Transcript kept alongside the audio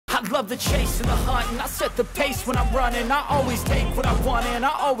I love the chase and the hunt, and I set the pace when I'm running. I always take what I want and I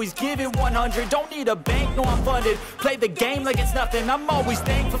always give it 100. Don't need a bank, no I'm funded. Play the game like it's nothing. I'm always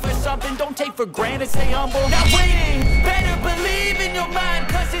thankful for something. Don't take for granted, stay humble. Now winning, better believe in your mind,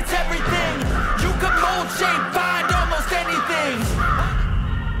 cause it's everything. You can mold, shape, find almost anything.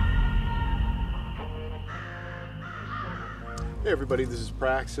 Hey everybody, this is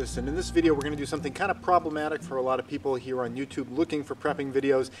Praxis, and in this video we're going to do something kind of problematic for a lot of people here on YouTube looking for prepping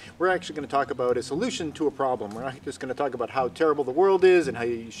videos. We're actually going to talk about a solution to a problem. We're not just going to talk about how terrible the world is and how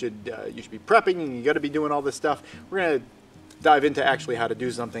you should be prepping and you got to be doing all this stuff. We're going to dive into actually how to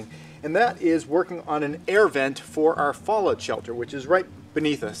do something, and that is working on an air vent for our fallout shelter, which is right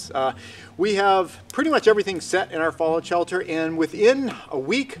beneath us. We have pretty much everything set in our fallout shelter, and within a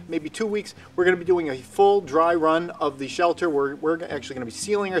week, maybe 2 weeks, we're going to be doing a full dry run of the shelter. We're actually going to be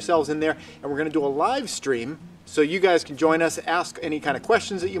sealing ourselves in there, and we're going to do a live stream so you guys can join us, ask any kind of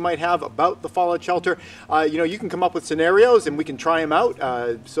questions that you might have about the fallout shelter. You know, you can come up with scenarios and we can try them out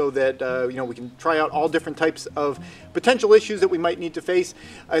so that you know, we can try out all different types of potential issues that we might need to face.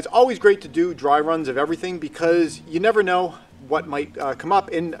 It's always great to do dry runs of everything because you never know what might come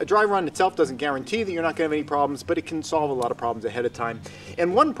up, and a dry run itself doesn't guarantee that you're not going to have any problems, but it can solve a lot of problems ahead of time.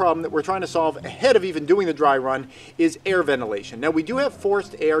 And one problem that we're trying to solve ahead of even doing the dry run is air ventilation. Now we do have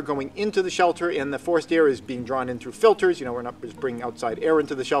forced air going into the shelter, and the forced air is being drawn in through filters. You know, we're not just bringing outside air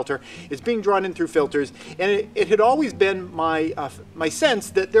into the shelter. It's being drawn in through filters, and it had always been my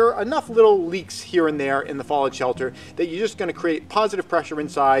sense that there are enough little leaks here and there in the fallout shelter that you're just going to create positive pressure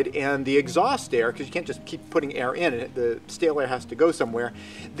inside, and the exhaust air, because you can't just keep putting air in it, the stale air has to go somewhere.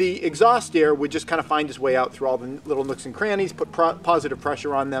 The exhaust air would just kind of find its way out through all the little nooks and crannies, put positive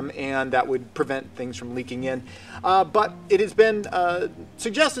pressure on them, and that would prevent things from leaking in. But it has been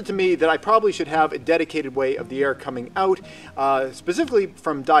suggested to me that I probably should have a dedicated way of the air coming out, specifically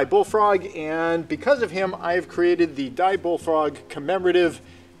from Die Bullfrog, and because of him I have created the Die Bullfrog commemorative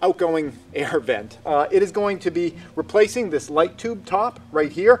outgoing air vent. It is going to be replacing this light tube top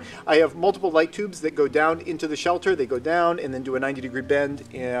right here. I have multiple light tubes that go down into the shelter. They go down and then do a 90-degree bend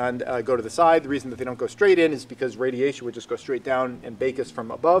and go to the side. The reason that they don't go straight in is because radiation would just go straight down and bake us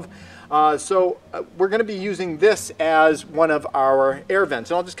from above. So we're going to be using this as one of our air vents.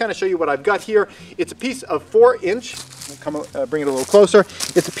 And I'll just kind of show you what I've got here. It's a piece of 4-inch, bring it a little closer.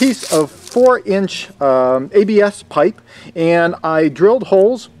 It's a piece of 4-inch ABS pipe, and I drilled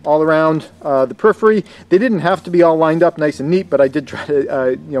holes all around the periphery. They didn't have to be all lined up nice and neat, but I did try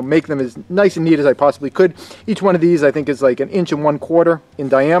to you know, make them as nice and neat as I possibly could. Each one of these I think is like 1.25 inches in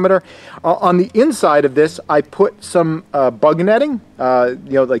diameter. On the inside of this I put some bug netting, you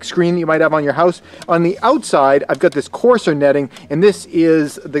know, like screen that you might have on your house. On the outside I've got this coarser netting, and this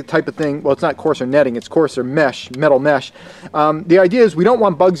is the type of thing, well, it's not coarser netting, it's coarser mesh, metal mesh. The idea is we don't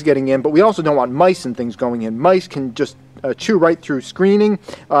want bugs getting in, but we also don't want mice and things going in. Mice can just chew right through screening,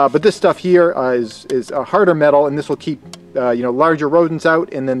 but this stuff here is a harder metal, and this will keep you know, larger rodents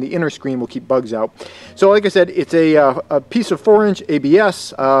out, and then the inner screen will keep bugs out. So like I said, it's a piece of 4-inch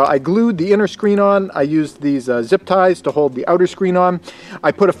ABS. I glued the inner screen on. I used these zip ties to hold the outer screen on.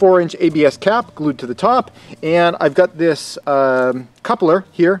 I put a 4-inch ABS cap glued to the top, and I've got this coupler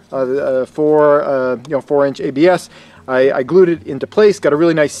here for you know, 4-inch ABS. I glued it into place, got a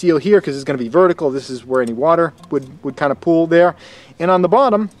really nice seal here because it's going to be vertical. This is where any water would kind of pool there. And on the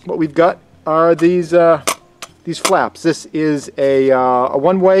bottom, what we've got are these flaps. This is a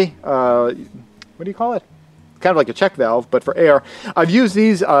one-way, what do you call it? Kind of like a check valve, but for air. I've used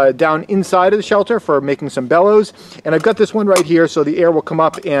these down inside of the shelter for making some bellows, and I've got this one right here so the air will come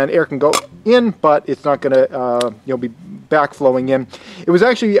up and air can go in, but it's not going to you know, be backflowing in. It was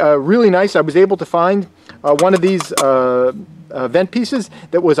actually really nice. I was able to find one of these vent pieces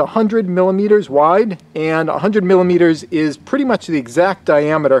that was 100 millimeters wide, and 100 millimeters is pretty much the exact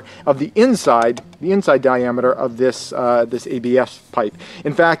diameter of the inside diameter of this this ABS pipe.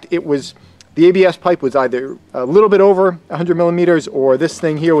 In fact, the ABS pipe was either a little bit over 100 millimeters or this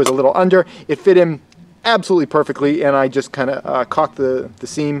thing here was a little under. It fit in absolutely perfectly, and I just kind of caulked the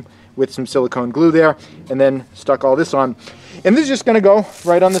seam with some silicone glue there and then stuck all this on. And this is just going to go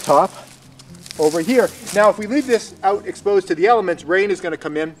right on the top over here. Now if we leave this out exposed to the elements, rain is going to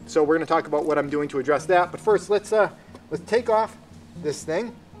come in, so we're going to talk about what I'm doing to address that. But first let's take off this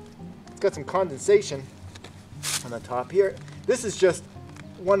thing. It's got some condensation on the top here. This is just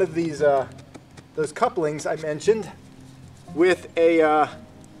one of these those couplings I mentioned with an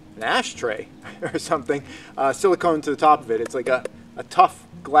ashtray or something, silicone to the top of it. It's like a tough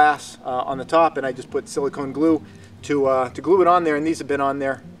glass on the top, and I just put silicone glue to glue it on there, and these have been on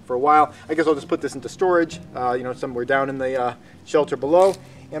there for a while. I guess I'll just put this into storage, you know, somewhere down in the shelter below.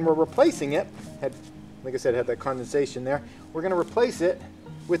 and we're replacing it, like I said, had that condensation there. We're going to replace it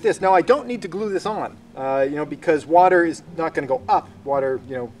with this. Now I don't need to glue this on, because water is not going to go up. Water,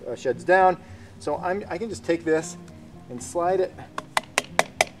 sheds down. So I can just take this and slide it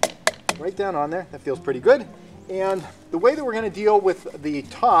right down on there. That feels pretty good. And the way that we're going to deal with the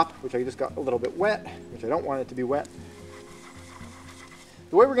top, which I just got a little bit wet, which I don't want it to be wet.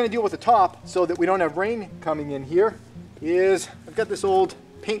 The way we're going to deal with the top so that we don't have rain coming in here is I've got this old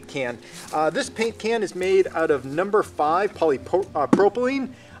paint can. This paint can is made out of number 5 polypropylene.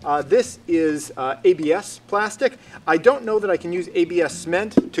 This is ABS plastic. I don't know that I can use ABS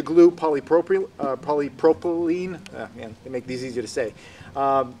cement to glue polypropylene, man, they make these easy to say,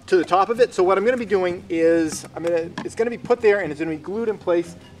 to the top of it. So what I'm going to be doing is it's going to be put there and it's going to be glued in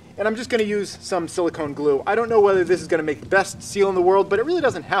place. And I'm just going to use some silicone glue. I don't know whether this is going to make the best seal in the world, but it really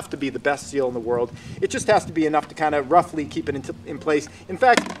doesn't have to be the best seal in the world. It just has to be enough to kind of roughly keep it in place. In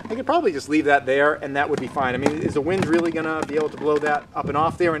fact, I could probably just leave that there and that would be fine. I mean, is the wind really going to be able to blow that up and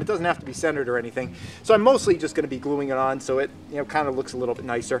off there? And it doesn't have to be centered or anything. So I'm mostly just going to be gluing it on so it kind of looks a little bit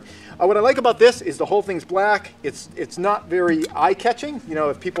nicer. What I like about this is the whole thing's black. It's not very eye-catching.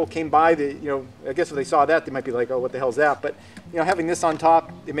 If people came by, I guess if they saw that, they might be like, oh, what the hell is that? But having this on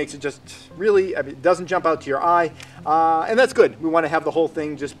top, it makes it just really, it doesn't jump out to your eye, and that's good. We want to have the whole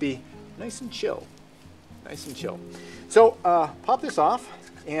thing just be nice and chill, nice and chill. So pop this off,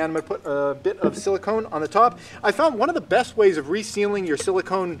 and I'm going to put a bit of silicone on the top. I found one of the best ways of resealing your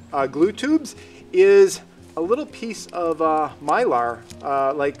silicone glue tubes is a little piece of Mylar,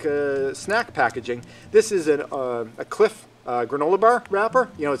 like snack packaging. This is a Cliff granola bar wrapper.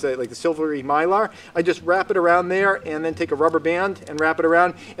 It's like the silvery Mylar. I just wrap it around there and then take a rubber band and wrap it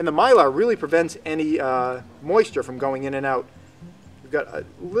around. And the Mylar really prevents any moisture from going in and out. We've got a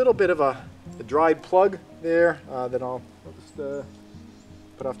little bit of a dried plug there that I'll just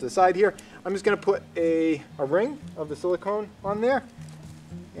put off to the side here. I'm just going to put a ring of the silicone on there,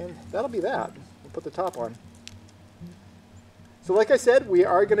 and that'll be that. We'll put the top on. So like I said, we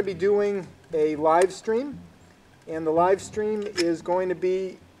are going to be doing a live stream. And the live stream is going to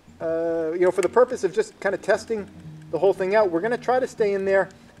be, for the purpose of just kind of testing the whole thing out. We're going to try to stay in there,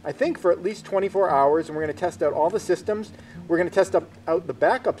 I think, for at least 24 hours, and we're going to test out all the systems. We're going to test out the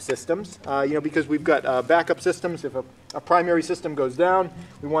backup systems, because we've got backup systems. If a primary system goes down,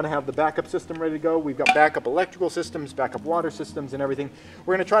 we want to have the backup system ready to go. We've got backup electrical systems, backup water systems, and everything.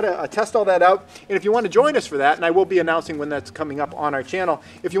 We're going to try to test all that out. And if you want to join us for that, and I will be announcing when that's coming up on our channel,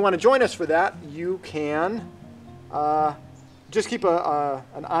 if you want to join us for that, you can just keep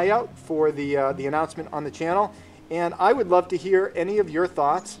an eye out for the announcement on the channel, and I would love to hear any of your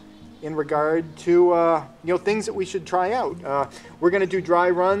thoughts in regard to things that we should try out. We're going to do dry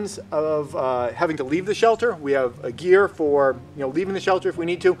runs of having to leave the shelter. We have a gear for leaving the shelter if we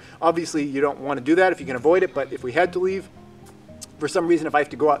need to. Obviously, you don't want to do that if you can avoid it. But if we had to leave for some reason, if I have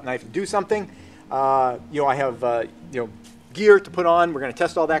to go out and I have to do something, I have gear to put on. We're going to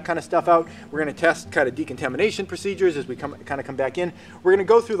test all that kind of stuff out. We're going to test kind of decontamination procedures as we come back in. We're going to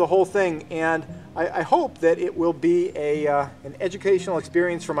go through the whole thing, and I hope that it will be an educational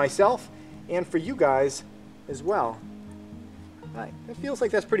experience for myself and for you guys as well. It feels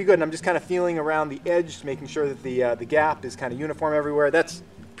like that's pretty good, and I'm just kind of feeling around the edge, making sure that the gap is kind of uniform everywhere. That's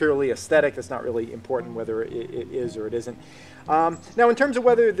purely aesthetic. That's not really important whether it is or it isn't. Now, in terms of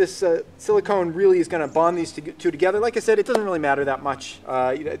whether this silicone really is going to bond these two together, like I said, it doesn't really matter that much.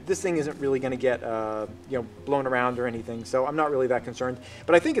 This thing isn't really going to get blown around or anything, so I'm not really that concerned.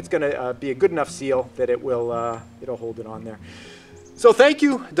 But I think it's going to be a good enough seal that it'll hold it on there. So thank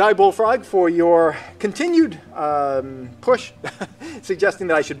you, Die Bullfrog, for your continued push, suggesting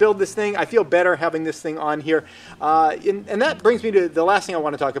that I should build this thing. I feel better having this thing on here. And that brings me to the last thing I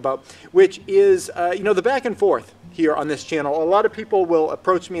want to talk about, which is the back and forth here on this channel. A lot of people will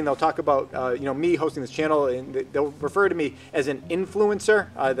approach me and they'll talk about me hosting this channel, and they'll refer to me as an influencer.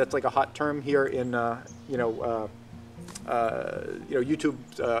 That's like a hot term here in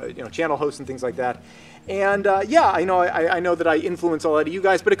YouTube, channel hosts and things like that. And yeah, I know that I influence a lot of you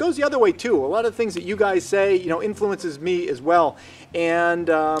guys, but it goes the other way too. A lot of the things that you guys say, influences me as well. And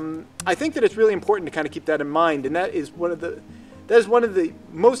I think that it's really important to kind of keep that in mind. And that is one of the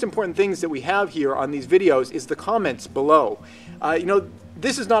most important things that we have here on these videos is the comments below.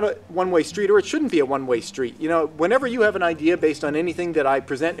 This is not a one-way street, or it shouldn't be a one-way street. Whenever you have an idea based on anything that I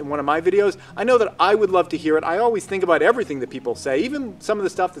present in one of my videos, I know that I would love to hear it. I always think about everything that people say, even some of the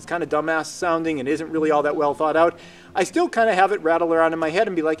stuff that's kind of dumbass sounding and isn't really all that well thought out. I still kind of have it rattle around in my head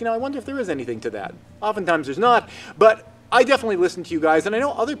and be like, I wonder if there is anything to that. Oftentimes there's not, but I definitely listen to you guys, and I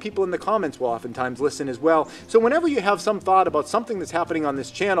know other people in the comments will oftentimes listen as well. So whenever you have some thought about something that's happening on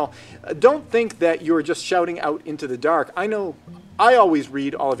this channel, don't think that you're just shouting out into the dark. I know I always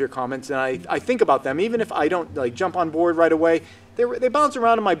read all of your comments, and I think about them, even if I don't like jump on board right away. They bounce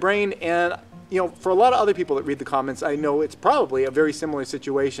around in my brain, and you know, for a lot of other people that read the comments, I know it's probably a very similar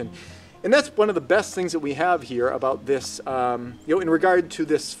situation. And that's one of the best things that we have here about this, in regard to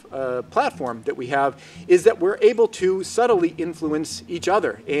this platform that we have, is that we're able to subtly influence each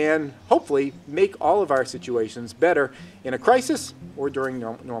other and hopefully make all of our situations better in a crisis or during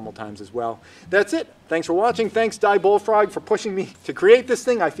normal times as well. That's it. Thanks for watching. Thanks, Die Bullfrog, for pushing me to create this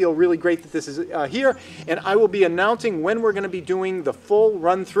thing. I feel really great that this is here, and I will be announcing when we're going to be doing the full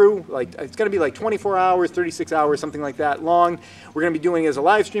run-through. Like, it's going to be like 24 hours, 36 hours, something like that long. We're going to be doing it as a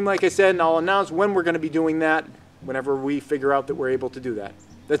live stream, like I said, and I'll announce when we're going to be doing that whenever we figure out that we're able to do that.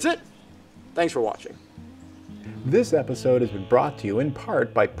 That's it. Thanks for watching. This episode has been brought to you in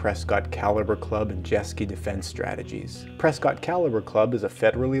part by Prescott Caliber Club and Jeske Defense Strategies. Prescott Caliber Club is a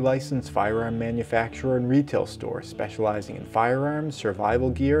federally licensed firearm manufacturer and retail store specializing in firearms, survival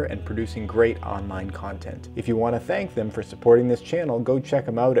gear, and producing great online content. If you want to thank them for supporting this channel, go check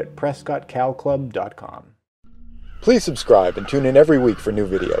them out at PrescottCalClub.com. Please subscribe and tune in every week for new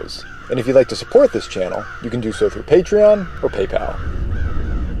videos. And if you'd like to support this channel, you can do so through Patreon or PayPal.